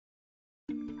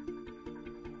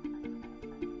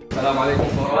Assalamu alaikum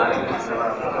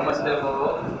Namaste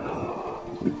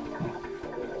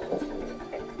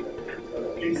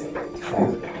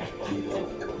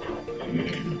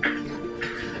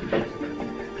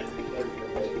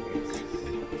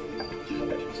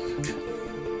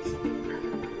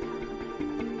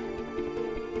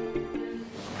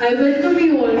I welcome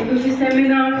you all to the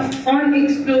seminar on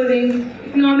exploring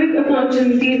economic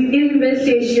opportunities in West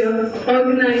Asia,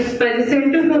 organized by the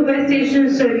Center for West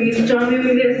Asian Studies, Jamia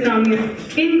Millia Islamia,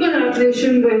 in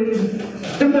collaboration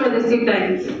with the Policy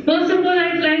Times. First of all,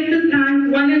 I'd like to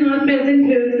thank one and all present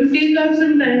here to take out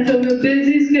some time from your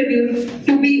busy schedule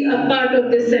to be a part of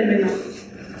this seminar.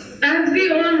 As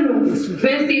we all know,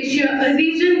 West Asia, a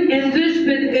region enriched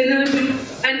with energy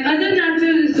and other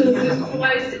natural resources,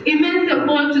 provides immense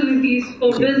opportunities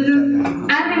for business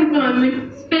and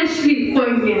employment, especially for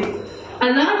Indians. A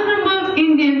large number of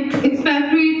Indian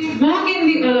expatriates work in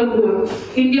the Arab world.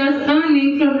 India's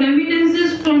earning from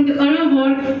remittances from the Arab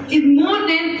world is more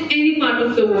than any part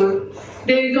of the world.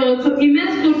 There is also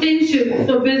immense potential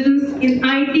for business in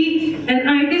IT and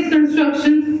IT's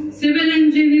construction, civil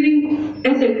engineering,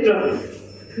 etc.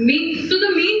 So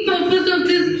the main purpose of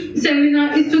this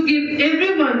seminar is to give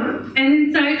everyone an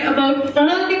insight about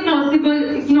all the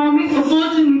possible economic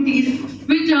opportunities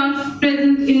which are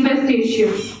present in West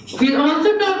Asia. We'll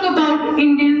also talk about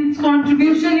Indians'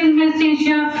 contribution in West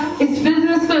Asia, its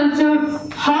business culture,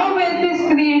 how wealth is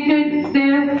created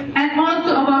there, and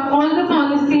also about all the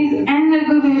policies and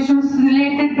regulations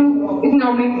related to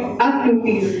economic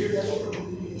activities.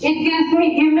 It gives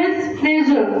me immense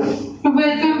pleasure to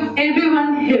welcome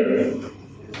everyone here.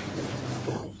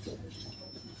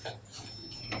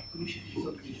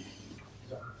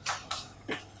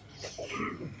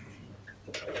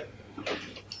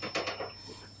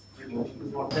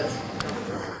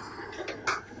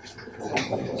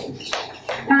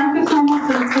 Thank you so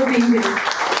much for being here.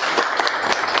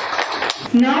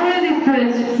 Now I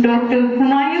request Dr.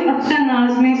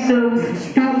 Nazmi sir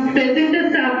to present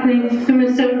a sapling to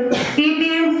Mr.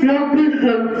 ATM Lockwood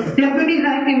Hub, Deputy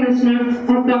High Commissioner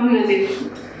of Bangladesh.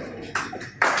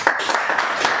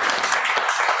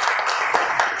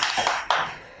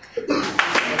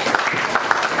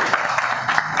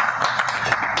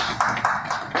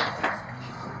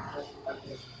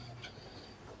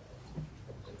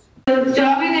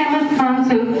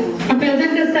 To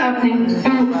present a sapling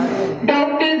to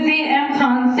Dr. Z.M.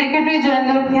 Khan, Secretary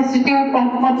General, Institute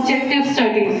of Objective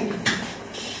Studies.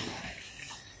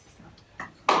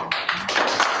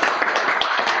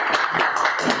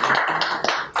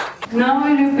 Now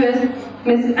I request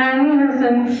Ms. Annie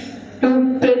Hassan to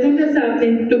present a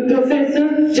sapling to Professor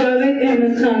Javed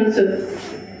Ahmed Khan, sir.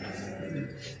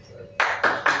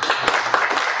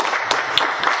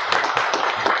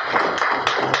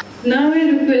 Now I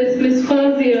request Ms.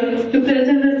 Fawzia to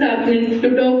present a sapling to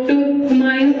Dr.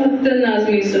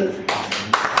 Nazmi sir,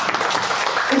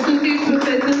 Associate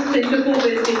Professor, Center for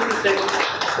West Asian Studies.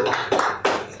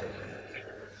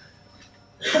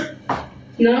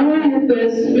 Now I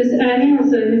request Ms. Annie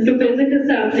Hassan to present a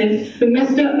sapling to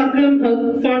Mr. Akram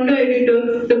Haq, Founder Editor,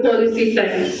 The Policy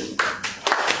Times.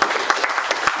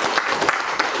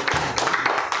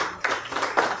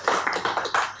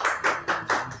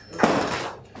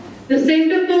 The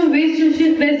Center for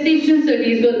West Asian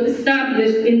Studies was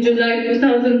established in July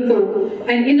 2004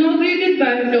 and inaugurated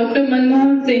by Dr.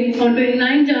 Manmohan Singh on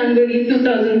 29 January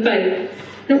 2005.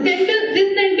 This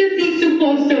center seeks to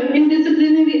foster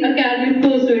interdisciplinary academic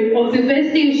pursuit of the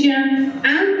West Asia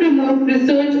and promote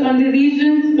research on the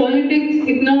region's politics,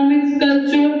 economics,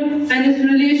 culture, and its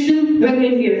relation with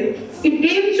India. It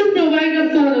aims to provide a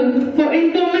forum for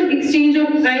informal exchange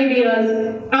of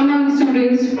ideas among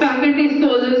students, faculty,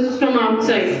 scholars from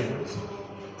outside.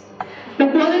 The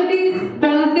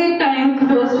Policy Times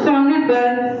was founded by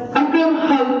Akram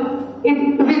Haq,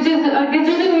 which is a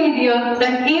digital media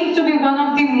that aims to be one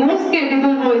of the most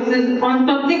credible voices on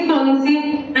public policy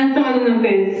and foreign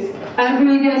affairs. As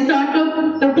media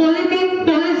startup, the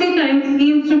Policy Times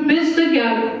aims to bridge the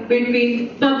gap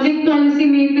between public policy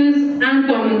makers and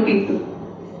common people.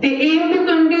 They aim to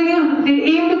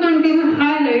continue to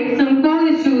highlight some core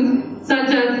issues such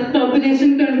as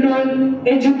population control,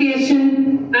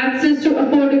 education, access to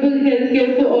affordable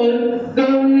healthcare for all,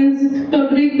 governance,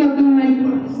 public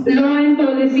procurement, law and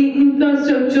policy,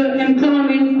 infrastructure,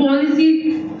 employment,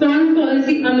 policy, foreign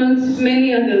policy, amongst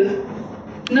many others.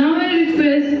 Now I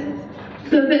request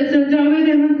Professor Javed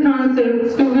Ahmed Khan sir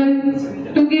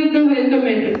to give the welcome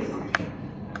address.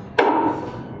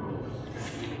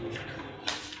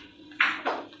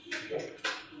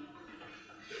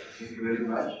 Thank you very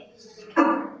much.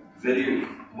 Very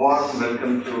warm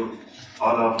welcome to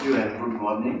all of you and good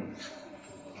morning.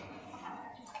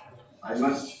 I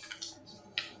must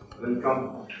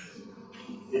welcome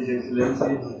His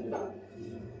Excellency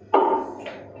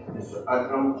Mr.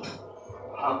 Akram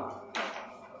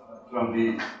from the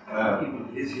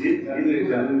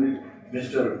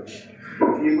Mr.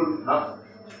 Imarat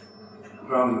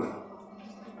from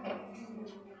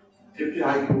Deputy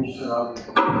High Commissioner of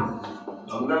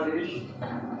Bangladesh,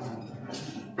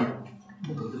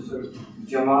 Professor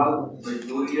Jamia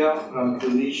Millia from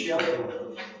Tunisia,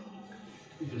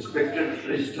 respected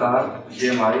registrar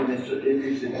JMI Mr. A.P.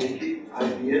 Siddiqui,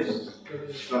 IPS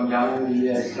from Jamia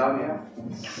Millia Islamia,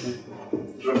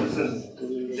 Professor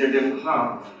Z.M.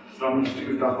 Khan from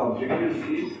Institute of Objective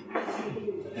Studies,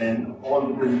 and all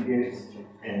the delegates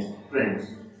and friends.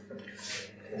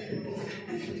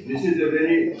 This is a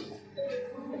very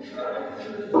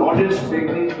modest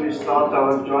beginning to start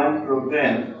our joint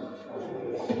program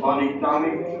on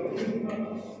economic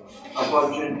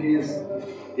opportunities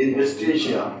in West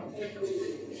Asia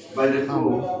by the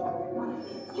two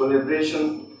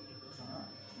collaboration,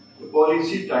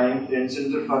 Policy Time and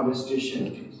Center for West Asian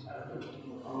Studies.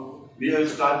 We have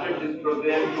started this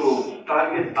program to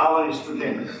target our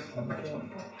students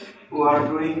who are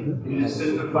doing in the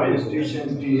Center for West Asian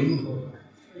Studies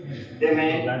MA,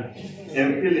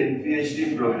 MPhil and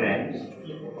PhD programs,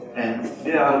 and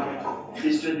they are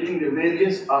studying the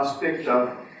various aspects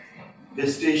of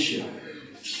West Asia.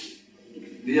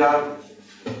 We are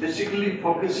basically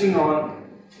focusing on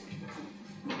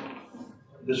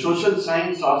the social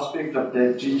science aspect of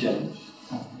that region,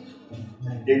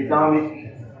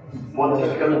 economic,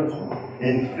 political,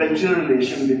 and cultural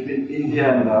relation between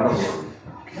India and our world.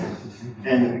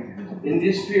 And in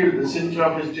this field, the Center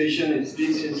of West Asian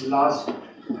Studies since last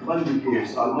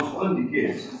almost one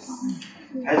decade,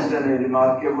 has done a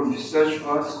remarkable research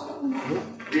work.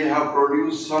 We have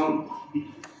produced some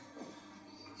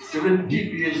 70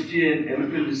 PhD and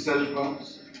MPhil research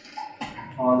works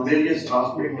on various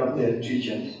aspects of their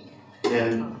regions,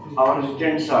 and our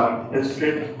students are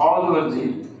spread all over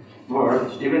the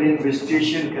world, even in West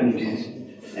Asian countries,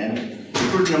 and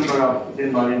a good number of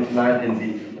them are employed in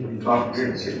the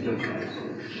corporate sector.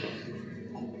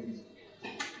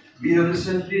 We have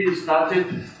recently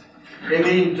started MA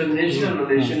International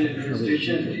Relations with West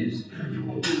Asian Studies,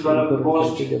 which is one of the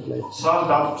most sought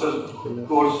after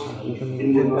course in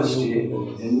the university,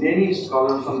 and many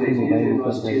scholars from the Indian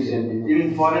universities and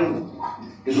even foreign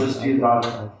universities are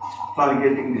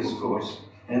targeting this course.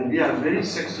 And we are very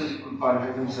successful for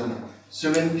having some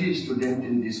 70 students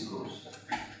in this course.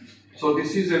 So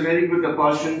this is a very good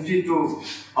opportunity to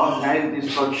organize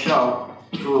this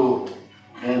workshop,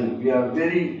 and we are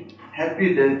very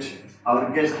happy that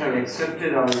our guests have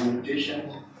accepted our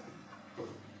invitation,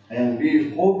 and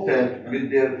we hope that with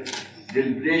their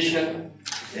deliberation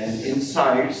and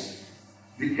insights,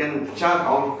 we can chart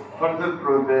out further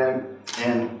program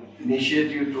and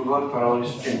initiative to work for our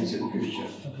students in future.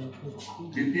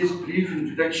 With this brief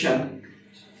introduction,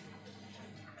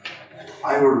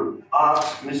 I will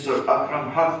ask Mr.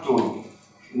 Akram to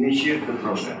initiate the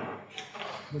program.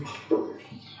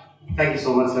 Thank you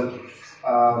so much, sir.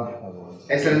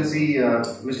 Excellency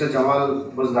Mr.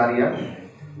 Jamal Buzdaria,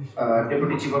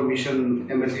 Deputy Chief of Mission,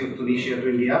 Embassy of Tunisia to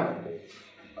India,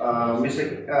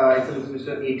 Excellency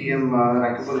Mr. ATM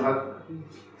Rakibul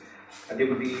Haq,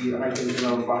 Deputy High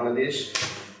Commissioner of Bangladesh,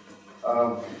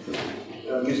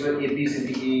 Mr. A.P.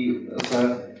 Siddiqui,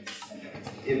 sir,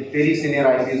 a very senior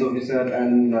IPS officer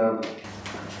and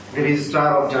the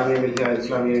registrar of Jamia Millia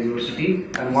Islamia University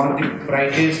and one of the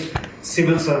brightest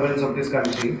civil servants of this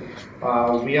country.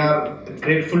 We are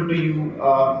grateful to you,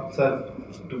 sir,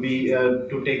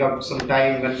 to take up some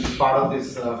time and be part of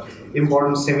this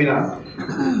important seminar.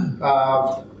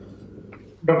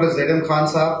 Dr. Z.M. Khan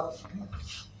sir,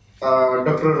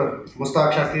 Dr.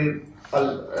 Mustaq Shakir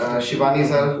Shibani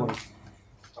sir,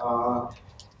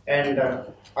 and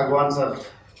Agwan sir.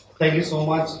 Thank you so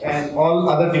much, and all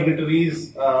other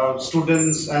dignitaries,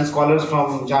 students and scholars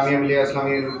from Jamia Millia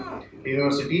Islamia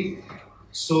University.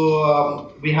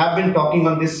 So we have been talking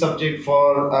on this subject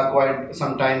for quite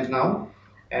some time now,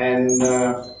 and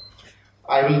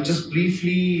I will just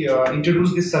briefly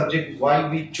introduce this subject, why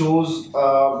we chose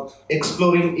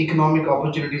exploring economic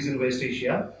opportunities in West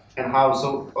Asia and how.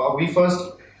 So we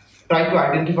first try to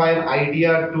identify an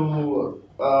idea to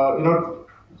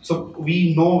so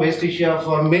we know West Asia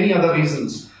for many other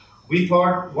reasons. We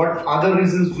thought what other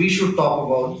reasons we should talk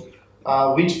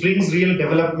about, which brings real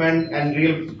development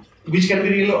and which can be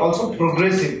real also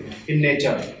progressive in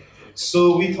nature.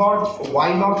 So we thought,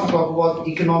 why not talk about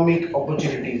economic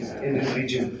opportunities in this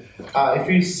region? if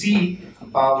you see,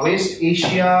 West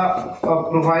Asia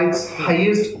provides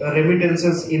highest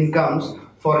remittances incomes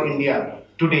for India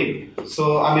today.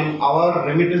 So, I mean, our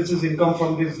remittances income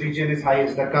from this region is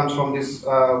highest that comes from this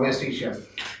West Asia.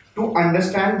 To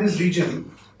understand this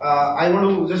region, I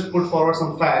want to just put forward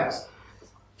some facts.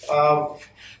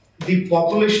 The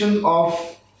population of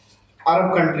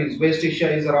Arab countries, West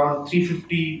Asia, is around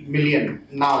 350 million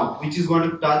now, which is going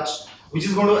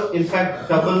to in fact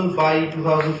double by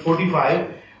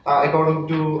 2045, according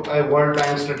to a World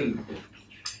Bank study.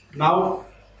 Now,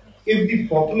 if the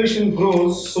population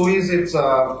grows, so is its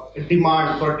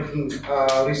demand for different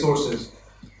resources.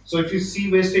 So if you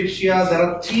see West Asia, there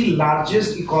are three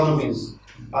largest economies: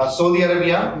 Saudi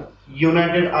Arabia,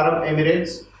 United Arab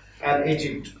Emirates, and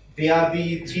Egypt. They are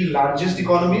the three largest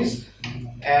economies,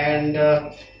 and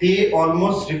they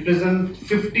almost represent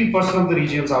 50% of the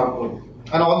region's output,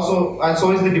 and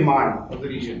so is the demand of the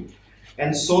region.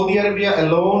 And Saudi Arabia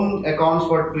alone accounts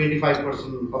for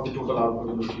 25% of the total output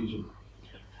of this region.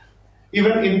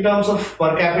 Even in terms of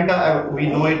per capita, we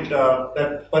know it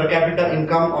that per capita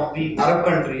income of the Arab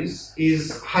countries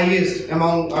is highest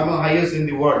among highest in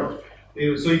the world.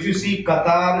 So if you see,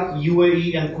 Qatar,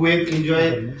 UAE, and Kuwait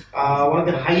enjoy one of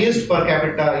the highest per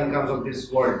capita incomes of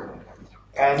this world,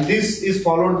 and this is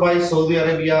followed by Saudi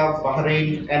Arabia,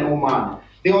 Bahrain, and Oman.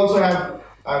 They also have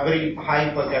a very high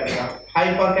per capita.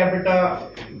 High per capita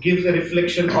gives a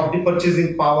reflection of the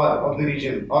purchasing power of the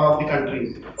region or of the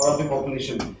country or of the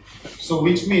population. So,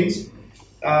 which means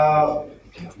now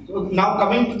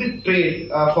coming to the trade,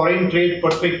 foreign trade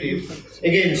perspective,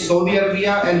 again, Saudi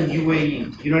Arabia and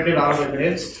UAE, United Arab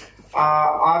Emirates,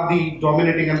 are the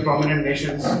dominating and prominent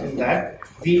nations in that.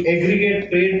 The aggregate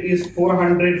trade is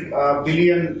 400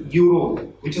 billion euro,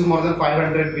 which is more than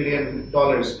 $500 billion.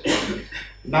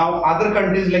 Now, other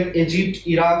countries like Egypt,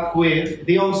 Iraq, Kuwait,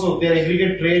 their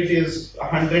aggregate trade is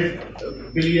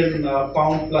 100 billion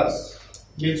pound plus,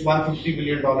 means $150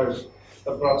 billion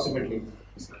approximately.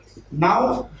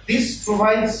 Now, this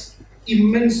provides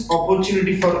immense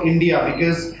opportunity for India,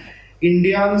 because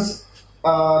Indians,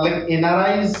 like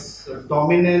NRI's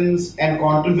dominance and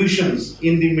contributions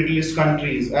in the Middle East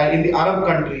countries, in the Arab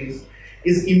countries,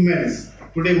 is immense.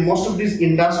 Today, most of these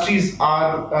industries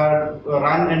are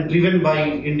run and driven by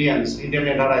Indian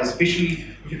NRIs, especially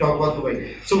if you talk about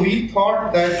Dubai. So we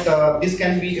thought that this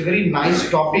can be a very nice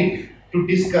topic to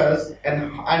discuss,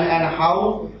 and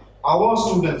how our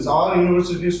students, our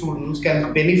university students,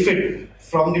 can benefit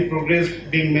from the progress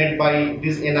being made by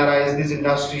these NRIs, these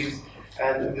industries,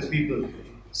 and these people.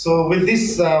 So with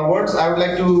these words, I would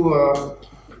like to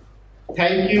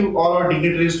thank you, all our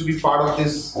dignitaries, to be part of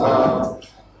this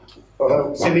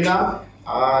seminar.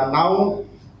 Now,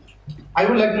 I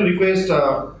would like to request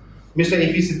Mr.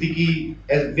 A.P. Siddiqui,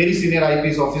 as very senior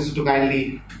IPS officer, to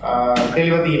kindly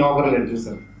deliver the inaugural address,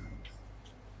 sir.